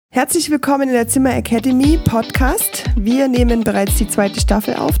Herzlich willkommen in der Zimmer Academy Podcast. Wir nehmen bereits die 2.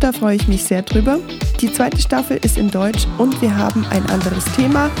 Staffel auf, da freue ich mich sehr drüber. Die 2. Staffel ist in Deutsch und wir haben ein anderes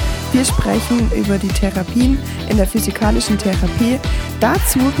Thema. Wir sprechen über die Therapien in der physikalischen Therapie.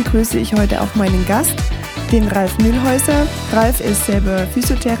 Dazu begrüße ich heute auch meinen Gast, den Ralf Mühlhäuser. Ralf ist selber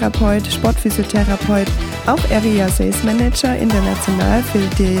Physiotherapeut, Sportphysiotherapeut, auch Area Sales Manager international für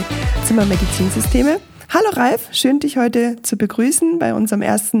die Zimmer MedizinSysteme. Hallo Ralf, schön dich heute zu begrüßen bei unserem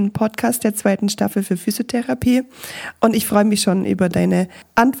ersten Podcast der 2. Staffel für Physiotherapie. Und ich freue mich schon über deine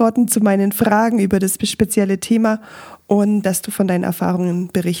Antworten zu meinen Fragen über das spezielle Thema und dass du von deinen Erfahrungen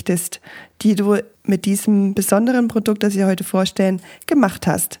berichtest, die du mit diesem besonderen Produkt, das wir heute vorstellen, gemacht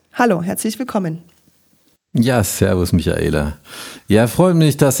hast. Hallo, herzlich willkommen. Ja, servus Michaela. Ja, freut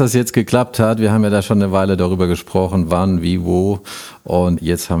mich, dass das jetzt geklappt hat. Wir haben ja da schon eine Weile darüber gesprochen, wann, wie, wo. Und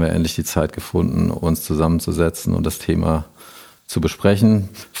jetzt haben wir endlich die Zeit gefunden, uns zusammenzusetzen und das Thema zu besprechen.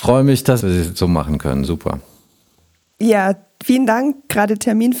 Freue mich, dass wir es jetzt so machen können. Super. Ja, vielen Dank. Gerade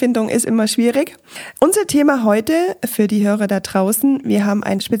Terminfindung ist immer schwierig. Unser Thema heute für die Hörer da draußen, wir haben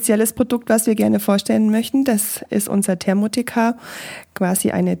ein spezielles Produkt, was wir gerne vorstellen möchten. Das ist unser Thermo TK, quasi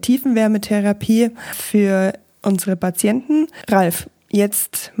eine Tiefenwärmetherapie für unsere Patienten. Ralf,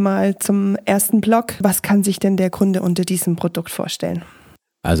 jetzt mal zum ersten Block. Was kann sich denn der Kunde unter diesem Produkt vorstellen?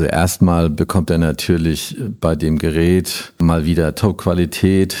 Also erstmal bekommt er natürlich bei dem Gerät mal wieder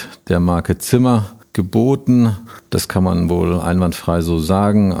Top-Qualität der Marke Zimmer geboten. Das kann man wohl einwandfrei so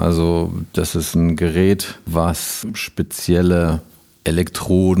sagen. Also das ist ein Gerät, was spezielle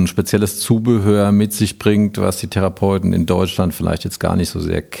Elektroden, spezielles Zubehör mit sich bringt, was die Therapeuten in Deutschland vielleicht jetzt gar nicht so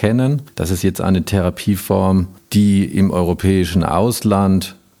sehr kennen. Das ist jetzt eine Therapieform, die im europäischen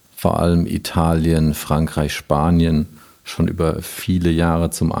Ausland, vor allem Italien, Frankreich, Spanien, schon über viele Jahre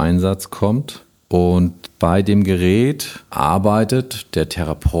zum Einsatz kommt. Und bei dem Gerät arbeitet der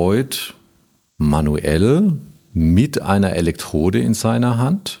Therapeut manuell mit einer Elektrode in seiner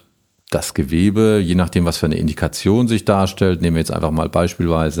Hand. Das Gewebe, je nachdem, was für eine Indikation sich darstellt, nehmen wir jetzt einfach mal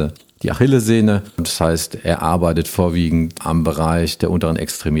beispielsweise die Achillessehne. Das heißt, er arbeitet vorwiegend am Bereich der unteren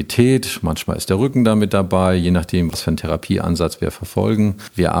Extremität. Manchmal ist der Rücken da mit dabei, je nachdem, was für einen Therapieansatz wir verfolgen.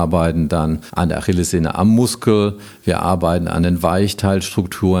 Wir arbeiten dann an der Achillessehne am Muskel. Wir arbeiten an den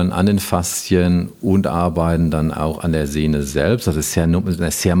Weichteilstrukturen, an den Faszien und arbeiten dann auch an der Sehne selbst. Das ist eine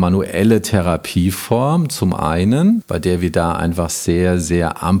sehr manuelle Therapieform zum einen, bei der wir da einfach sehr,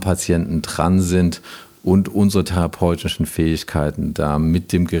 sehr am Patienten dran sind und unsere therapeutischen Fähigkeiten da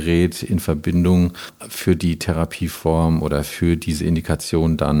mit dem Gerät in Verbindung für die Therapieform oder für diese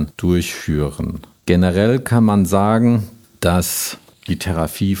Indikation dann durchführen. Generell kann man sagen, dass die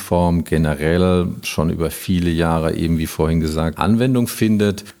Therapieform generell schon über viele Jahre, eben wie vorhin gesagt, Anwendung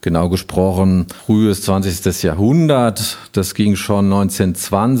findet. Genau gesprochen, frühes 20. Jahrhundert, das ging schon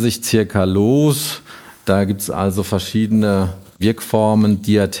 1920 circa los. Da gibt es also verschiedene Wirkformen,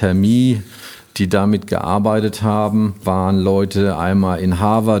 Diathermie, die damit gearbeitet haben, waren Leute einmal in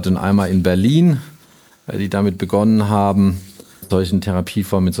Harvard und einmal in Berlin, die damit begonnen haben, solchen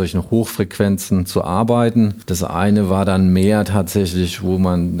Therapieformen mit solchen Hochfrequenzen zu arbeiten. Das eine war dann mehr tatsächlich, wo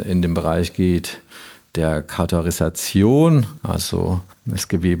man in den Bereich geht der Kauterisation, also das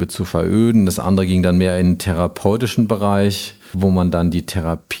Gewebe zu veröden. Das andere ging dann mehr in den therapeutischen Bereich, wo man dann die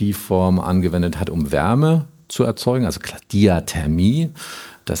Therapieform angewendet hat, um Wärme zu erzeugen, also Diathermie,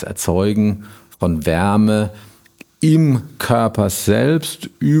 das Erzeugen von Wärme im Körper selbst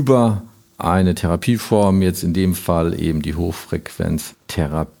über eine Therapieform, jetzt in dem Fall eben die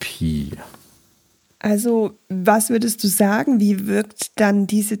Hochfrequenztherapie. Also, was würdest du sagen, wie wirkt dann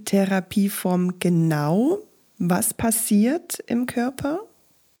diese Therapieform genau? Was passiert im Körper?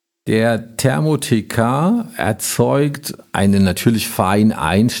 Der Thermo TK erzeugt eine natürlich fein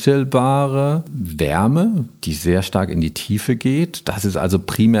einstellbare Wärme, die sehr stark in die Tiefe geht. Das ist also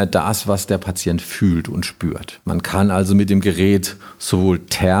primär das, was der Patient fühlt und spürt. Man kann also mit dem Gerät sowohl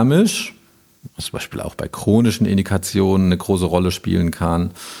thermisch, was zum Beispiel auch bei chronischen Indikationen eine große Rolle spielen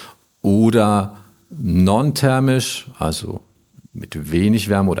kann, oder non-thermisch, also mit wenig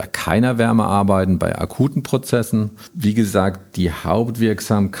Wärme oder keiner Wärme arbeiten bei akuten Prozessen. Wie gesagt, die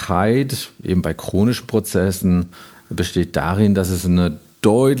Hauptwirksamkeit eben bei chronischen Prozessen besteht darin, dass es eine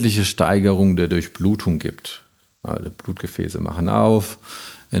deutliche Steigerung der Durchblutung gibt. Also Blutgefäße machen auf,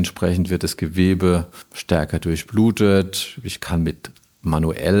 entsprechend wird das Gewebe stärker durchblutet. Ich kann mit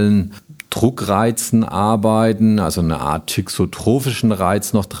manuellen Druckreizen arbeiten, also eine Art thixotrophischen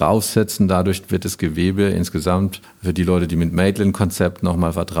Reiz noch draufsetzen. Dadurch wird das Gewebe insgesamt, für die Leute, die mit Maitland-Konzept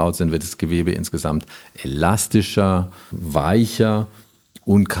nochmal vertraut sind, wird das Gewebe insgesamt elastischer, weicher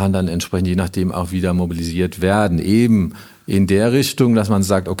und kann dann entsprechend je nachdem auch wieder mobilisiert werden. Eben in der Richtung, dass man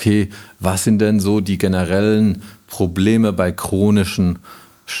sagt, okay, was sind denn so die generellen Probleme bei chronischen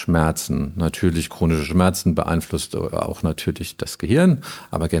Schmerzen? Natürlich, chronische Schmerzen beeinflusst auch natürlich das Gehirn,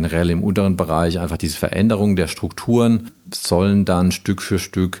 aber generell im unteren Bereich einfach diese Veränderungen der Strukturen sollen dann Stück für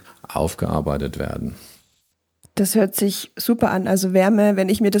Stück aufgearbeitet werden. Das hört sich super an. Also Wärme, wenn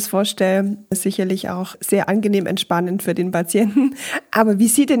ich mir das vorstelle, ist sicherlich auch sehr angenehm entspannend für den Patienten. Aber wie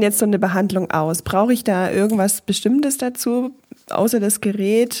sieht denn jetzt so eine Behandlung aus? Brauche ich da irgendwas Bestimmtes dazu, außer das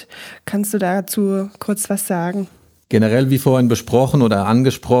Gerät? Kannst du dazu kurz was sagen? Generell, wie vorhin besprochen oder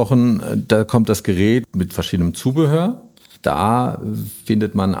angesprochen, da kommt das Gerät mit verschiedenem Zubehör. Da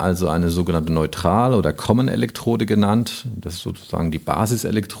findet man also eine sogenannte Neutral- oder Common-Elektrode genannt. Das ist sozusagen die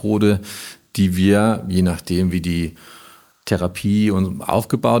Basiselektrode, die wir, je nachdem wie die Therapie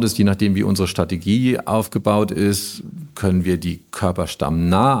aufgebaut ist, je nachdem wie unsere Strategie aufgebaut ist, können wir die Körperstamm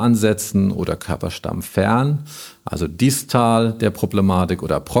nah ansetzen oder Körperstamm fern, also distal der Problematik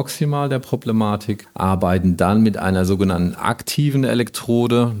oder proximal der Problematik, arbeiten dann mit einer sogenannten aktiven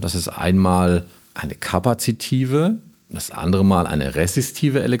Elektrode. Das ist einmal eine kapazitive, das andere Mal eine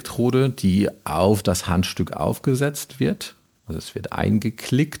resistive Elektrode, die auf das Handstück aufgesetzt wird. Also es wird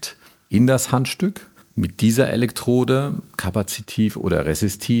eingeklickt in das Handstück. Mit dieser Elektrode, kapazitiv oder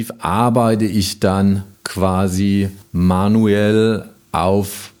resistiv, arbeite ich dann quasi manuell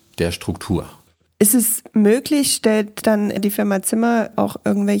auf der Struktur. Ist es möglich, stellt dann die Firma Zimmer auch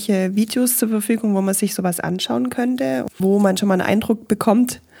irgendwelche Videos zur Verfügung, wo man sich sowas anschauen könnte, wo man schon mal einen Eindruck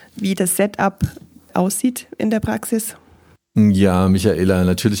bekommt, wie das Setup aussieht in der Praxis? Ja, Michaela,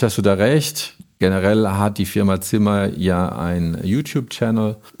 natürlich hast du da recht. Generell hat die Firma Zimmer ja einen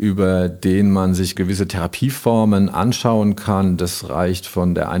YouTube-Channel, über den man sich gewisse Therapieformen anschauen kann. Das reicht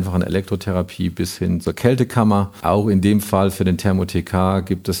von der einfachen Elektrotherapie bis hin zur Kältekammer. Auch in dem Fall für den Thermo TK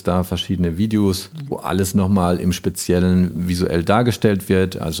gibt es da verschiedene Videos, wo alles nochmal im Speziellen visuell dargestellt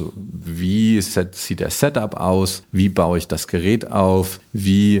wird. Also wie sieht der Setup aus? Wie baue ich das Gerät auf?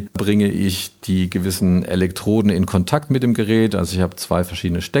 Wie bringe ich die gewissen Elektroden in Kontakt mit dem Gerät? Also ich habe 2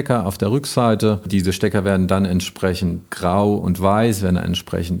 verschiedene Stecker auf der Rückseite. Diese Stecker werden dann entsprechend grau und weiß, werden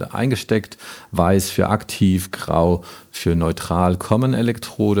entsprechend eingesteckt. Weiß für aktiv, grau für neutral Common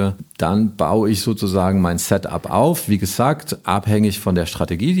Elektrode. Dann baue ich sozusagen mein Setup auf. Wie gesagt, abhängig von der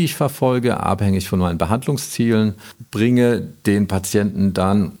Strategie, die ich verfolge, abhängig von meinen Behandlungszielen, bringe den Patienten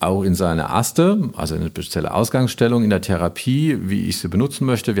dann auch in seine Aste, also in eine spezielle Ausgangsstellung in der Therapie, wie ich sie benutzen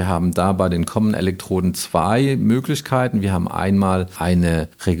möchte. Wir haben da bei den Common Elektroden 2 Möglichkeiten. Wir haben einmal eine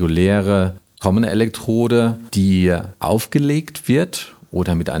reguläre Common-Elektrode, die aufgelegt wird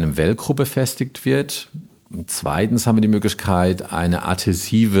oder mit einem Velcro befestigt wird. Und zweitens haben wir die Möglichkeit, eine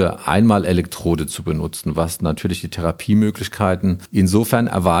adhesive Einmalelektrode zu benutzen, was natürlich die Therapiemöglichkeiten insofern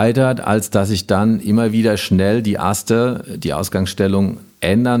erweitert, als dass ich dann immer wieder schnell die Aste, die Ausgangsstellung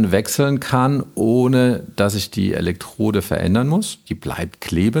ändern, wechseln kann, ohne dass ich die Elektrode verändern muss. Die bleibt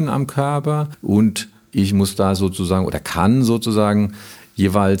kleben am Körper und ich muss da sozusagen oder kann sozusagen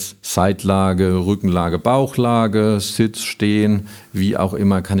jeweils Seitlage, Rückenlage, Bauchlage, Sitz, Stehen, wie auch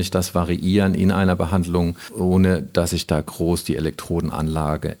immer, kann ich das variieren in einer Behandlung, ohne dass ich da groß die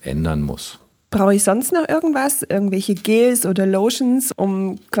Elektrodenanlage ändern muss. Brauche ich sonst noch irgendwas? Irgendwelche Gels oder Lotions,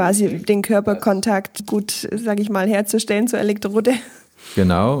 um quasi den Körperkontakt gut, sage ich mal, herzustellen zur Elektrode?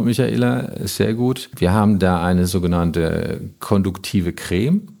 Genau, Michaela, sehr gut. Wir haben da eine sogenannte konduktive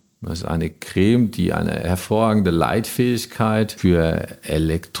Creme. Das ist eine Creme, die eine hervorragende Leitfähigkeit für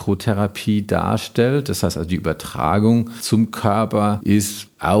Elektrotherapie darstellt. Das heißt also, die Übertragung zum Körper ist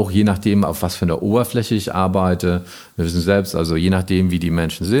auch je nachdem, auf was für einer Oberfläche ich arbeite. Wir wissen selbst, also je nachdem, wie die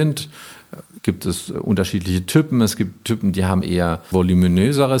Menschen sind, gibt es unterschiedliche Typen. Es gibt Typen, die haben eher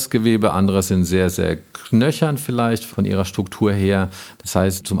voluminöseres Gewebe, andere sind sehr, sehr knöchern vielleicht von ihrer Struktur her. Das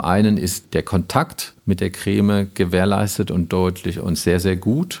heißt, zum einen ist der Kontakt mit der Creme gewährleistet und deutlich und sehr, sehr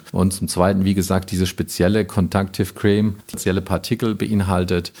gut. Und zum zweiten, wie gesagt, diese spezielle Conductive Creme, spezielle Partikel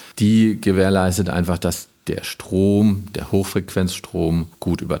beinhaltet, die gewährleistet einfach, dass der Strom, der Hochfrequenzstrom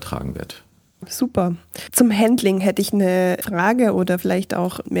gut übertragen wird. Super. Zum Handling hätte ich eine Frage oder vielleicht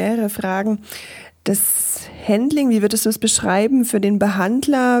auch mehrere Fragen. Das Handling, wie würdest du es beschreiben für den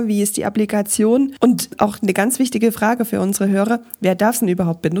Behandler? Wie ist die Applikation? Und auch eine ganz wichtige Frage für unsere Hörer, wer darf es denn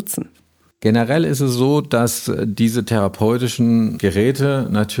überhaupt benutzen? Generell ist es so, dass diese therapeutischen Geräte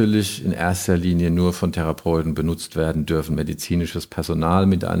natürlich in erster Linie nur von Therapeuten benutzt werden dürfen, medizinisches Personal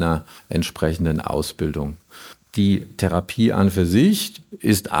mit einer entsprechenden Ausbildung. Die Therapie an für sich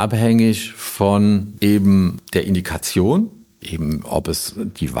ist abhängig von eben der Indikation. Eben, ob es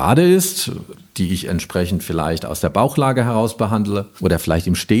die Wade ist, die ich entsprechend vielleicht aus der Bauchlage heraus behandle oder vielleicht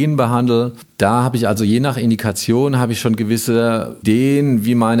im Stehen behandle. Da habe ich also je nach Indikation habe ich schon gewisse Ideen,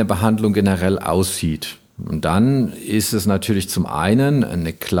 wie meine Behandlung generell aussieht. Und dann ist es natürlich zum einen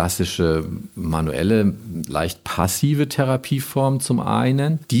eine klassische manuelle, leicht passive Therapieform zum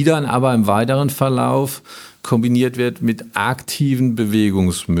einen, die dann aber im weiteren Verlauf kombiniert wird mit aktiven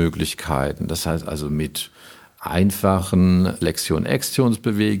Bewegungsmöglichkeiten. Das heißt also mit einfachen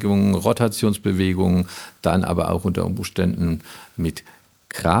Flexion-Extensionsbewegungen, Rotationsbewegungen, dann aber auch unter Umständen mit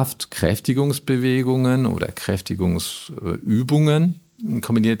Kräftigungsbewegungen oder Kräftigungsübungen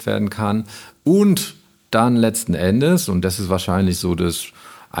kombiniert werden kann. Und dann letzten Endes, und das ist wahrscheinlich so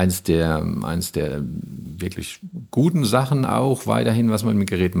eins der wirklich guten Sachen auch weiterhin, was man mit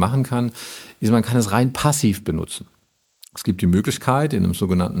dem Gerät machen kann, ist, man kann es rein passiv benutzen. Es gibt die Möglichkeit, in einem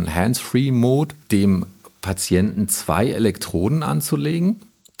sogenannten Hands-Free-Mode dem Patienten 2 Elektroden anzulegen.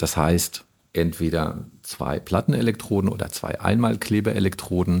 Das heißt, entweder 2 Plattenelektroden oder 2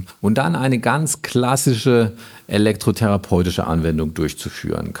 Einmalklebeelektroden und dann eine ganz klassische elektrotherapeutische Anwendung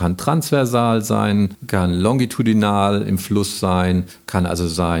durchzuführen. Kann transversal sein, kann longitudinal im Fluss sein, kann also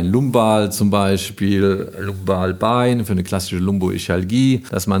sein lumbal zum Beispiel, Lumbalbein für eine klassische Lumboischialgie,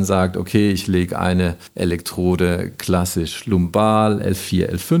 dass man sagt, okay, ich lege eine Elektrode klassisch lumbal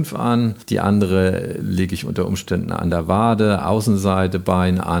L4, L5 an, die andere lege ich unter Umständen an der Wade, Außenseite,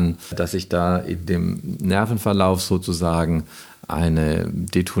 Bein an, dass ich da in dem Nervenverlauf sozusagen eine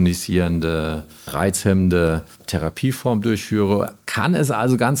detonisierende, reizhemmende Therapieform durchführe, kann es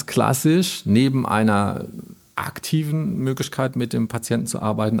also ganz klassisch neben einer aktiven Möglichkeit mit dem Patienten zu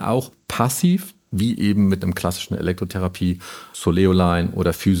arbeiten, auch passiv, wie eben mit einem klassischen Elektrotherapie, Soleoline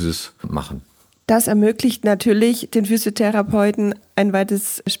oder Physis machen. Das ermöglicht natürlich den Physiotherapeuten ein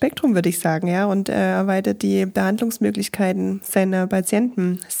weites Spektrum, würde ich sagen, ja, und erweitert die Behandlungsmöglichkeiten seiner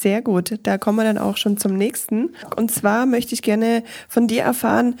Patienten. Sehr gut. Da kommen wir dann auch schon zum nächsten. Und zwar möchte ich gerne von dir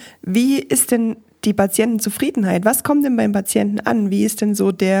erfahren, wie ist denn die Patientenzufriedenheit? Was kommt denn beim Patienten an? Wie ist denn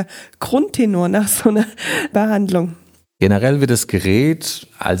so der Grundtenor nach so einer Behandlung? Generell wird das Gerät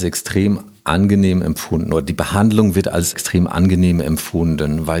als extrem angenehm empfunden oder die Behandlung wird als extrem angenehm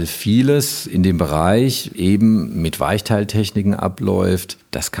empfunden, weil vieles in dem Bereich eben mit Weichteiltechniken abläuft.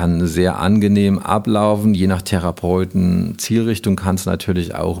 Das kann sehr angenehm ablaufen, je nach Therapeuten. Zielrichtung kann es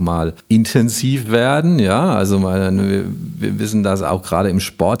natürlich auch mal intensiv werden. Ja, also wir wissen, dass auch gerade im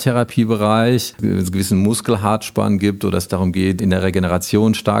Sporttherapiebereich es einen gewissen Muskelhartspann gibt oder es darum geht, in der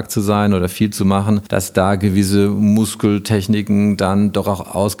Regeneration stark zu sein oder viel zu machen, dass da gewisse Muskeltechniken dann doch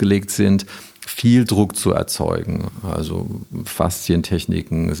auch ausgelegt sind, viel Druck zu erzeugen. Also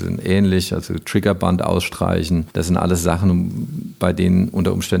Faszientechniken sind ähnlich, also Triggerband ausstreichen. Das sind alles Sachen, bei denen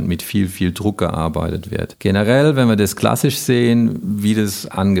unter Umständen mit viel Druck gearbeitet wird. Generell, wenn wir das klassisch sehen, wie das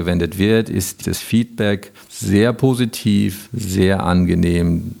angewendet wird, ist das Feedback sehr positiv, sehr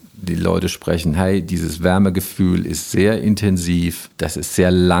angenehm. Die Leute sprechen, hey, dieses Wärmegefühl ist sehr intensiv, das ist sehr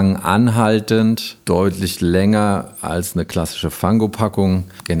lang anhaltend, deutlich länger als eine klassische Fango-Packung.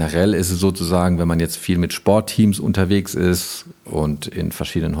 Generell ist es sozusagen, wenn man jetzt viel mit Sportteams unterwegs ist und in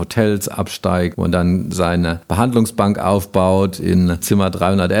verschiedenen Hotels absteigt und dann seine Behandlungsbank aufbaut, in Zimmer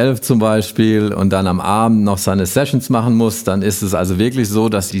 311 zum Beispiel, und dann am Abend noch seine Sessions machen muss, dann ist es also wirklich so,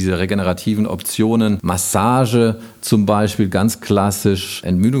 dass diese regenerativen Optionen, Massage zum Beispiel ganz klassisch,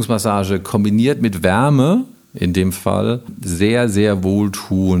 Entmüdungsmassage kombiniert mit Wärme, in dem Fall sehr, sehr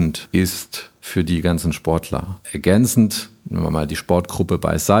wohltuend ist für die ganzen Sportler. Ergänzend, nehmen wir mal die Sportgruppe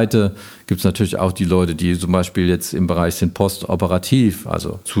beiseite, gibt es natürlich auch die Leute, die zum Beispiel jetzt im Bereich sind postoperativ,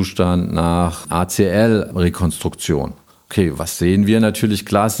 also Zustand nach ACL-Rekonstruktion. Okay, was sehen wir natürlich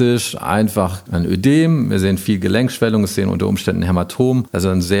klassisch? Einfach ein Ödem, wir sehen viel Gelenkschwellung, wir sehen unter Umständen Hämatom, also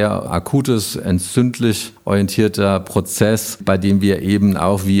ein sehr akutes, entzündlich orientierter Prozess, bei dem wir eben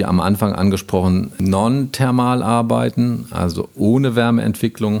auch, wie am Anfang angesprochen, non-thermal arbeiten, also ohne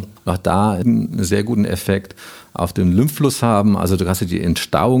Wärmeentwicklung. Auch da einen sehr guten Effekt auf den Lymphfluss haben, also du hast die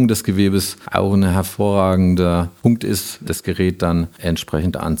Entstauung des Gewebes, auch ein hervorragender Punkt ist, das Gerät dann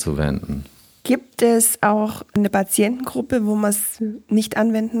entsprechend anzuwenden. Gibt es auch eine Patientengruppe, wo man es nicht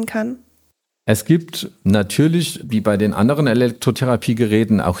anwenden kann? Es gibt natürlich, wie bei den anderen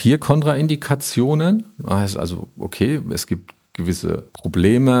Elektrotherapiegeräten, auch hier Kontraindikationen. Das heißt also, okay, es gibt gewisse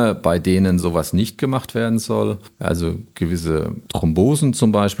Probleme, bei denen sowas nicht gemacht werden soll. Also gewisse Thrombosen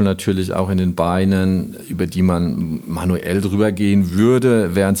zum Beispiel natürlich auch in den Beinen, über die man manuell drüber gehen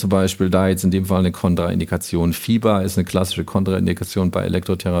würde, wären zum Beispiel da jetzt in dem Fall eine Kontraindikation. Fieber ist eine klassische Kontraindikation bei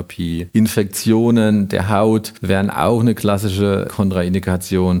Elektrotherapie. Infektionen der Haut wären auch eine klassische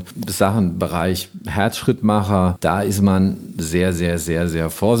Kontraindikation. Sachen im Bereich Herzschrittmacher, da ist man sehr, sehr, sehr, sehr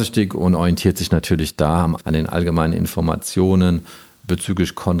vorsichtig und orientiert sich natürlich da an den allgemeinen Informationen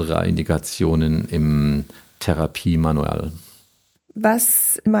bezüglich Kontraindikationen im Therapiemanual.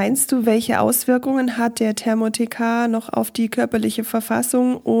 Was meinst du, welche Auswirkungen hat der Thermo TK noch auf die körperliche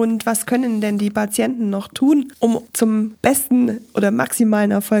Verfassung und was können denn die Patienten noch tun, um zum besten oder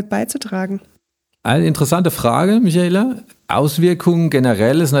maximalen Erfolg beizutragen? Eine interessante Frage, Michaela. Auswirkungen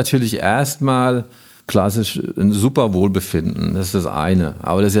generell ist natürlich erstmal klassisch ein super Wohlbefinden, das ist das eine.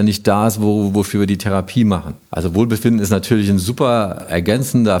 Aber das ist ja nicht das, wofür wir die Therapie machen. Also Wohlbefinden ist natürlich ein super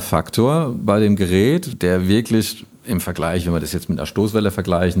ergänzender Faktor bei dem Gerät, der wirklich im Vergleich, wenn wir das jetzt mit einer Stoßwelle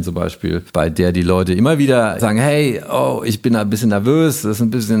vergleichen zum Beispiel, bei der die Leute immer wieder sagen, hey, ich bin ein bisschen nervös, das ist ein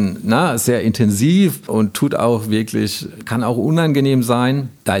bisschen sehr intensiv und tut auch wirklich, kann auch unangenehm sein.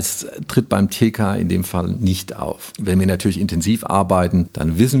 Das tritt beim TK in dem Fall nicht auf. Wenn wir natürlich intensiv arbeiten,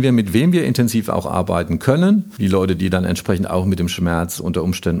 dann wissen wir, mit wem wir intensiv auch arbeiten können. Die Leute, die dann entsprechend auch mit dem Schmerz unter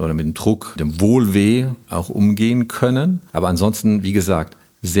Umständen oder mit dem Druck, dem Wohlweh auch umgehen können. Aber ansonsten, wie gesagt,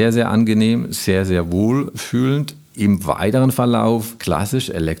 sehr, sehr angenehm, sehr, sehr wohlfühlend. Im weiteren Verlauf, klassisch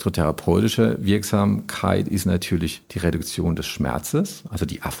elektrotherapeutische Wirksamkeit ist natürlich die Reduktion des Schmerzes. Also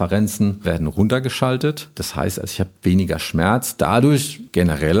die Afferenzen werden runtergeschaltet. Das heißt, ich habe weniger Schmerz. Dadurch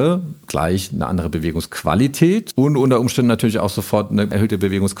generell gleich eine andere Bewegungsqualität und unter Umständen natürlich auch sofort eine erhöhte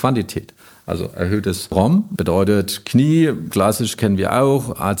Bewegungsquantität. Also erhöhtes ROM bedeutet Knie, klassisch kennen wir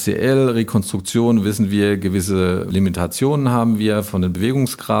auch, ACL, Rekonstruktion, wissen wir, gewisse Limitationen haben wir von den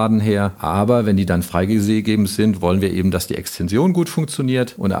Bewegungsgraden her. Aber wenn die dann freigegeben sind, wollen wir eben, dass die Extension gut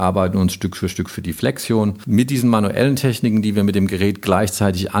funktioniert und arbeiten uns Stück für die Flexion. Mit diesen manuellen Techniken, die wir mit dem Gerät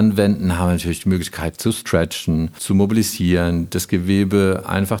gleichzeitig anwenden, haben wir natürlich die Möglichkeit zu stretchen, zu mobilisieren, das Gewebe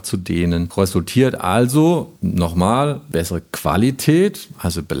einfach zu dehnen. Resultiert also nochmal bessere Qualität,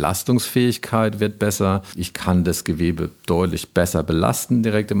 also Belastungsfähigkeit wird besser. Ich kann das Gewebe deutlich besser belasten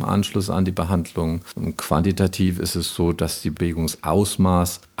direkt im Anschluss an die Behandlung. Und quantitativ ist es so, dass die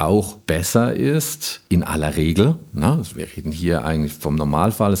Bewegungsausmaß auch besser ist, in aller Regel. Wir reden hier eigentlich vom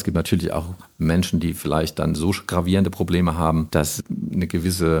Normalfall. Es gibt natürlich auch Menschen, die vielleicht dann so gravierende Probleme haben, dass eine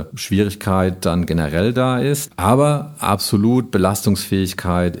gewisse Schwierigkeit dann generell da ist. Aber absolut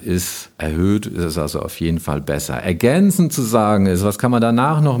Belastungsfähigkeit ist erhöht, ist es also auf jeden Fall besser. Ergänzend zu sagen ist, was kann man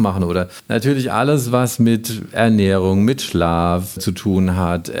danach noch machen? Oder natürlich alles, was mit Ernährung, mit Schlaf zu tun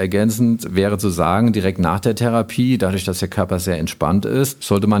hat. Ergänzend wäre zu sagen, direkt nach der Therapie, dadurch, dass der Körper sehr entspannt ist,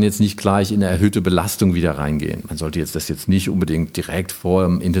 sollte man jetzt nicht gleich in eine erhöhte Belastung wieder reingehen. Man sollte das jetzt nicht unbedingt direkt vor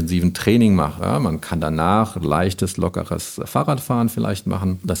dem intensiven Training machen. Ja, man kann danach leichtes, lockeres Fahrradfahren vielleicht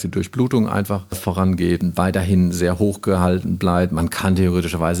machen, dass die Durchblutung einfach vorangeht, weiterhin sehr hoch gehalten bleibt. Man kann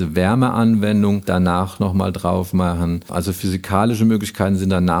theoretischerweise Wärmeanwendung danach nochmal drauf machen. Also physikalische Möglichkeiten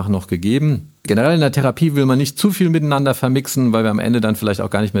sind danach noch gegeben. Generell in der Therapie will man nicht zu viel miteinander vermixen, weil wir am Ende dann vielleicht auch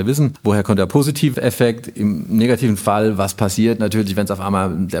gar nicht mehr wissen, woher kommt der positive Effekt. Im negativen Fall, was passiert natürlich, wenn es auf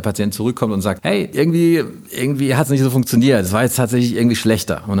einmal der Patient zurückkommt und sagt, hey, irgendwie hat es nicht so funktioniert, es war jetzt tatsächlich irgendwie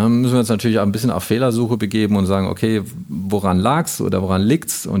schlechter. Und dann müssen wir uns natürlich auch ein bisschen auf Fehlersuche begeben und sagen, okay, woran lag's oder woran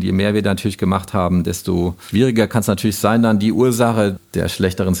liegt's? Und je mehr wir natürlich gemacht haben, desto schwieriger kann es natürlich sein, dann die Ursache der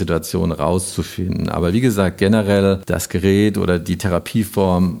schlechteren Situation rauszufinden. Aber wie gesagt, generell das Gerät oder die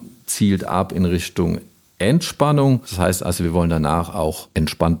Therapieform zielt ab in Richtung Entspannung. Das heißt also, wir wollen danach auch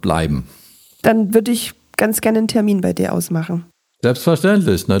entspannt bleiben. Dann würde ich ganz gerne einen Termin bei dir ausmachen.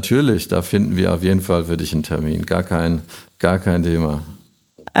 Selbstverständlich, natürlich. Da finden wir auf jeden Fall für dich einen Termin. Gar kein Thema.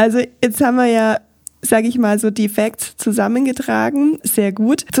 Also jetzt haben wir ja, sage ich mal, so die Facts zusammengetragen. Sehr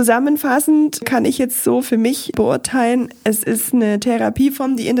gut. Zusammenfassend kann ich jetzt so für mich beurteilen, es ist eine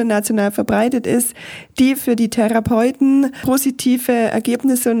Therapieform, die international verbreitet ist, die für die Therapeuten positive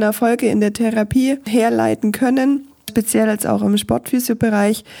Ergebnisse und Erfolge in der Therapie herleiten können, speziell als auch im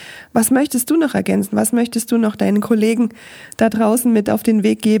Sportphysiobereich. Was möchtest du noch ergänzen? Was möchtest du noch deinen Kollegen da draußen mit auf den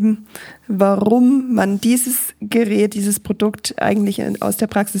Weg geben, warum man dieses Gerät, dieses Produkt eigentlich aus der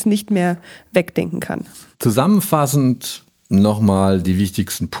Praxis nicht mehr wegdenken kann? Zusammenfassend nochmal die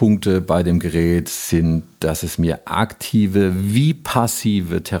wichtigsten Punkte bei dem Gerät sind, dass es mir aktive wie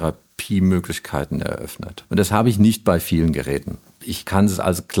passive Therapiemöglichkeiten eröffnet. Und das habe ich nicht bei vielen Geräten. Ich kann es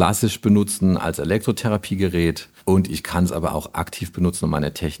als klassisch benutzen, als Elektrotherapiegerät und ich kann es aber auch aktiv benutzen und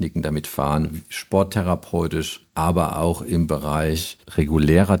meine Techniken damit fahren, sporttherapeutisch, aber auch im Bereich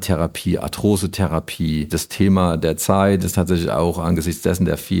regulärer Therapie, Arthrosetherapie. Das Thema der Zeit ist tatsächlich auch angesichts dessen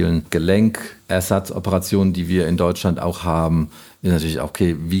der vielen Gelenkersatzoperationen, die wir in Deutschland auch haben, ist natürlich auch,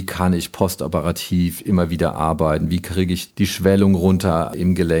 okay, wie kann ich postoperativ immer wieder arbeiten? Wie kriege ich die Schwellung runter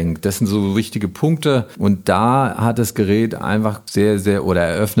im Gelenk? Das sind so wichtige Punkte. Und da hat das Gerät einfach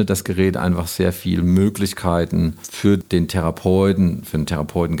eröffnet das Gerät einfach sehr viele Möglichkeiten für den Therapeuten. Für den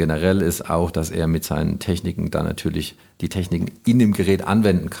Therapeuten generell ist auch, dass er mit seinen Techniken dann natürlich die Techniken in dem Gerät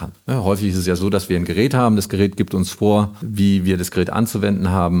anwenden kann. Ja, häufig ist es ja so, dass wir ein Gerät haben. Das Gerät gibt uns vor, wie wir das Gerät anzuwenden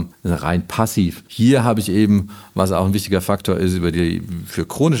haben. Rein passiv. Hier habe ich eben, was auch ein wichtiger Faktor ist, für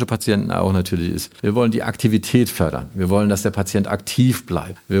chronische Patienten auch natürlich ist, wir wollen die Aktivität fördern. Wir wollen, dass der Patient aktiv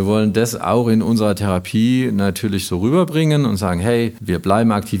bleibt. Wir wollen das auch in unserer Therapie natürlich so rüberbringen und sagen, hey, wir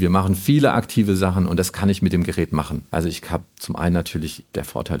bleiben aktiv, wir machen viele aktive Sachen und das kann ich mit dem Gerät machen. Also ich habe zum einen natürlich der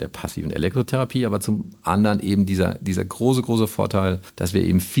Vorteil der passiven Elektrotherapie, aber zum anderen eben dieser große Vorteil, dass wir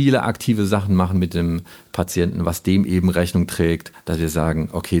eben viele aktive Sachen machen mit dem Patienten, was dem eben Rechnung trägt, dass wir sagen,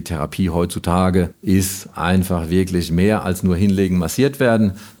 okay, Therapie heutzutage ist einfach wirklich mehr als nur hinlegen, massiert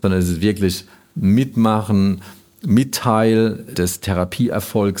werden, sondern es ist wirklich mitmachen, Mitteil des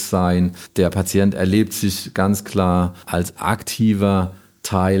Therapieerfolgs sein. Der Patient erlebt sich ganz klar als aktiver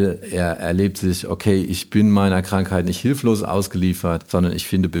Teil. Er erlebt sich, okay, ich bin meiner Krankheit nicht hilflos ausgeliefert, sondern ich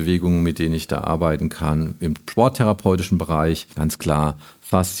finde Bewegungen, mit denen ich da arbeiten kann. Im sporttherapeutischen Bereich ganz klar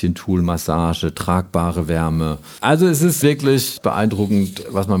Faszientool, Massage, tragbare Wärme. Also es ist wirklich beeindruckend,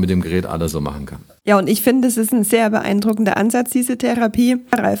 was man mit dem Gerät alles so machen kann. Ja, und ich finde, es ist ein sehr beeindruckender Ansatz, diese Therapie.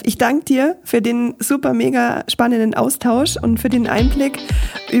 Ralf, ich danke dir für den super mega spannenden Austausch und für den Einblick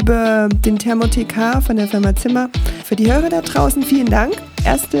über den Thermo TK von der Firma Zimmer. Für die Hörer da draußen vielen Dank.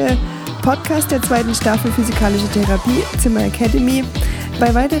 Erste Podcast der zweiten Staffel Physikalische Therapie, Zimmer Academy.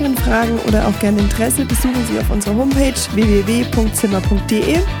 Bei weiteren Fragen oder auch gerne Interesse besuchen Sie auf unserer Homepage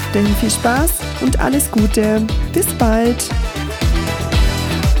www.zimmer.de. Dahin viel Spaß und alles Gute. Bis bald.